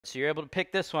So you're able to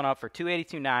pick this one up for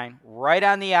 $282.9, right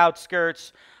on the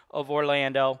outskirts of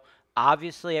Orlando.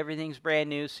 Obviously, everything's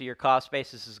brand new, so your cost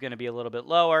basis is going to be a little bit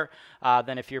lower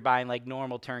than if you're buying like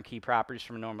normal turnkey properties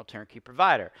from a normal turnkey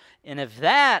provider. And if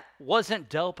that wasn't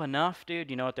dope enough, dude,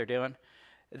 you know what they're doing?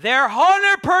 They're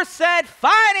 100%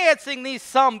 financing these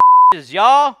some bitches,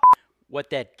 y'all. What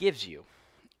that gives you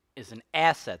is an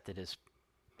asset that is,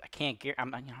 I can't get, I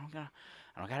don't got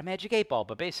a magic 8 ball,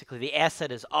 but basically the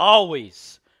asset is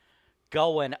always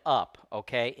going up,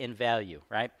 okay, in value,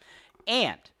 right?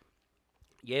 And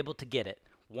you're able to get it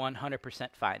 100%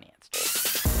 financed.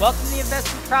 Welcome to the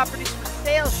Investment Properties for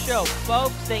Sale Show,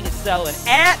 folks. Thing is selling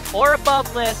at or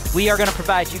above list. We are going to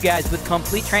provide you guys with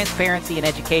complete transparency and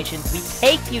education. We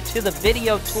take you to the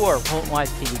video tour. Won't lie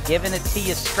to you, giving it to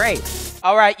you straight.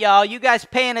 All right, y'all, you guys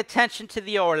paying attention to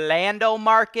the Orlando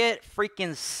market?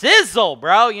 Freaking sizzle,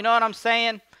 bro. You know what I'm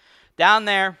saying? Down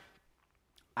there.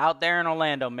 Out there in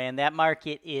Orlando, man, that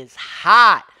market is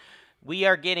hot. We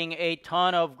are getting a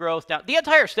ton of growth down the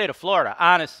entire state of Florida,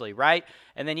 honestly, right?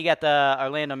 And then you got the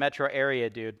Orlando metro area,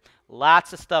 dude.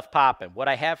 Lots of stuff popping. What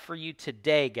I have for you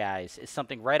today, guys, is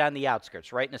something right on the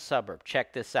outskirts, right in a suburb.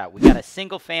 Check this out. We got a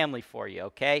single family for you,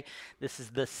 okay? This is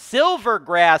the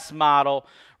Silvergrass model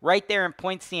right there in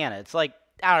Point Siena. It's like,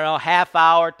 I don't know, half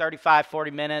hour, 35,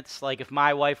 40 minutes. Like if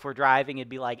my wife were driving, it'd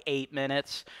be like 8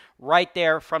 minutes right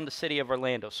there from the city of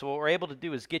Orlando. So what we're able to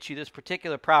do is get you this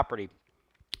particular property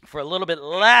for a little bit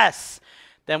less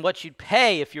than what you'd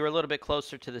pay if you were a little bit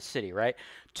closer to the city, right?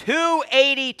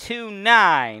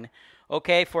 $282.9,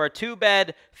 okay, for a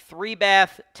 2-bed,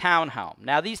 3-bath townhome.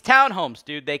 Now, these townhomes,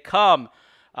 dude, they come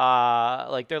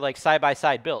like they're like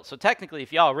side-by-side built. So technically,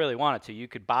 if y'all really wanted to, you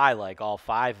could buy like all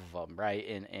 5 of them, right,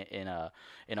 in a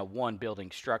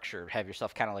one-building structure, have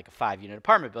yourself kind of like a 5-unit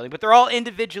apartment building. But they're all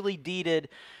individually deeded.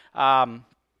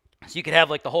 So you could have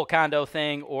like the whole condo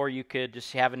thing, or you could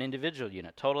just have an individual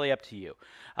unit. Totally up to you.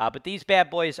 But these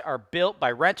bad boys are built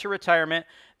by rent to retirement.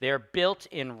 They're built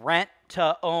in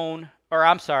rent-to-own, or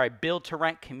I'm sorry,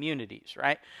 build-to-rent communities,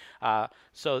 right?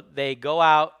 So they go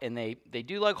out and they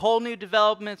do like whole new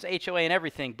developments, HOA and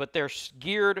everything, but they're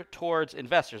geared towards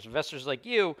investors. Investors like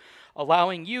you,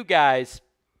 allowing you guys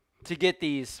to get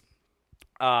these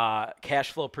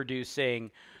cash flow producing,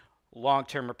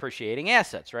 long-term appreciating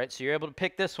assets, right? So you're able to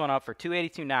pick this one up for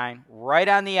 $282.9, right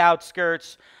on the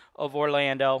outskirts of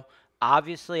Orlando.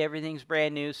 Obviously, everything's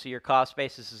brand new, so your cost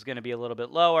basis is going to be a little bit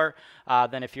lower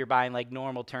than if you're buying like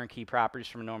normal turnkey properties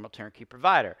from a normal turnkey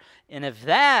provider. And if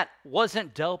that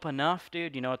wasn't dope enough,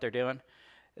 dude, you know what they're doing?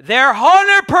 They're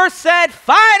 100%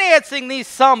 financing these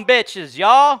some bitches,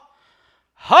 y'all.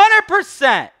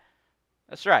 100%.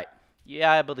 That's right.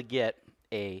 You're able to get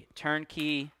a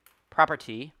turnkey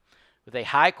property with a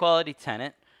high-quality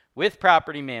tenant, with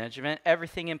property management,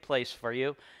 everything in place for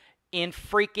you, in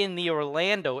freaking the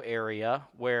Orlando area,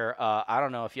 where I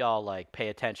don't know if y'all like pay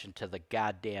attention to the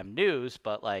goddamn news,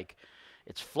 but like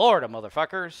it's Florida,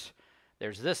 motherfuckers.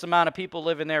 There's this amount of people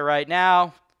living there right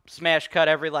now. Smash cut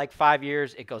every like 5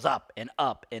 years. It goes up and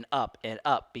up and up and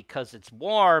up because it's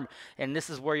warm, and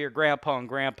this is where your grandpa and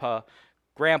grandma,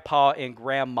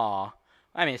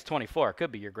 I mean, it's 24. It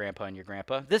could be your grandpa and your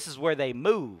grandpa. This is where they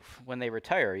move when they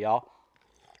retire, y'all.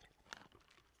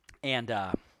 And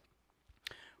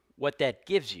what that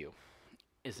gives you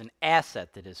is an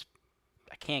asset that is,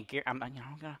 I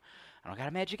don't got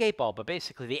a magic 8 ball, but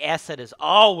basically the asset is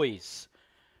always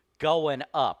going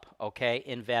up, okay,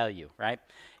 in value, right?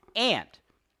 And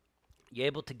you're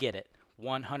able to get it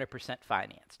 100%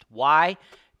 financed. Why?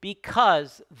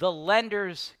 Because the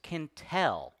lenders can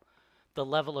tell the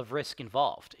level of risk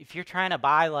involved. If you're trying to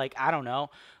buy, like, I don't know,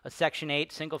 a Section 8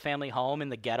 single-family home in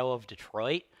the ghetto of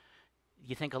Detroit,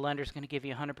 you think a lender's going to give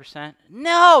you 100%?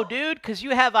 No, dude, because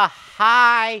you have a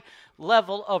high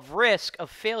level of risk of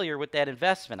failure with that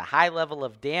investment. A high level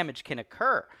of damage can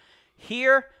occur.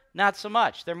 Here, not so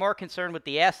much. They're more concerned with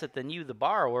the asset than you, the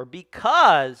borrower,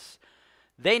 because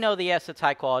they know the asset's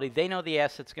high quality. They know the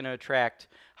asset's going to attract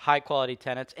high-quality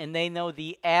tenants, and they know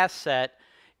the asset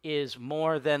is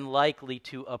more than likely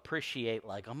to appreciate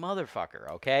like a motherfucker,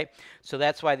 okay? So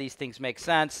that's why these things make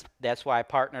sense. That's why I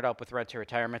partnered up with Rent to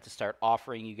Retirement to start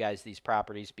offering you guys these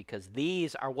properties, because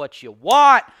these are what you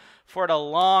want for the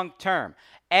long term.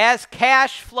 As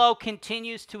cash flow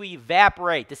continues to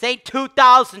evaporate, this ain't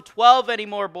 2012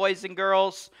 anymore, boys and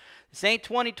girls. This ain't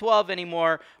 2012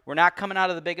 anymore. We're not coming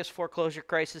out of the biggest foreclosure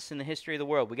crisis in the history of the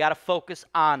world. We got to focus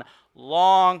on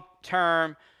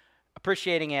long-term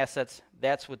appreciating assets.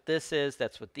 That's what this is.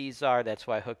 That's what these are. That's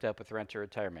why I hooked up with Rent to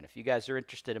Retirement. If you guys are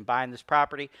interested in buying this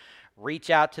property, reach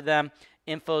out to them.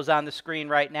 Info's on the screen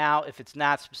right now. If it's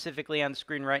not specifically on the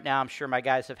screen right now, I'm sure my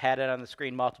guys have had it on the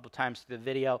screen multiple times through the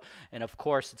video. And, of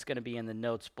course, it's going to be in the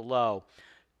notes below.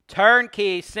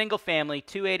 Turnkey, single family,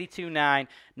 $282,900,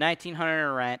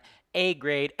 $1,900 rent, A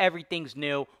grade, everything's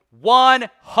new,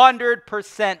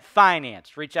 100%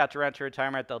 financed. Reach out to Rent to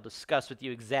Retirement. They'll discuss with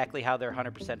you exactly how their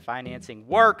 100% financing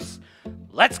works.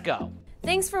 Let's go.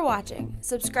 Thanks for watching.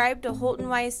 Subscribe to Holton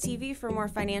Wise TV for more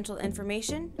financial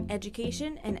information,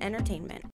 education, and entertainment.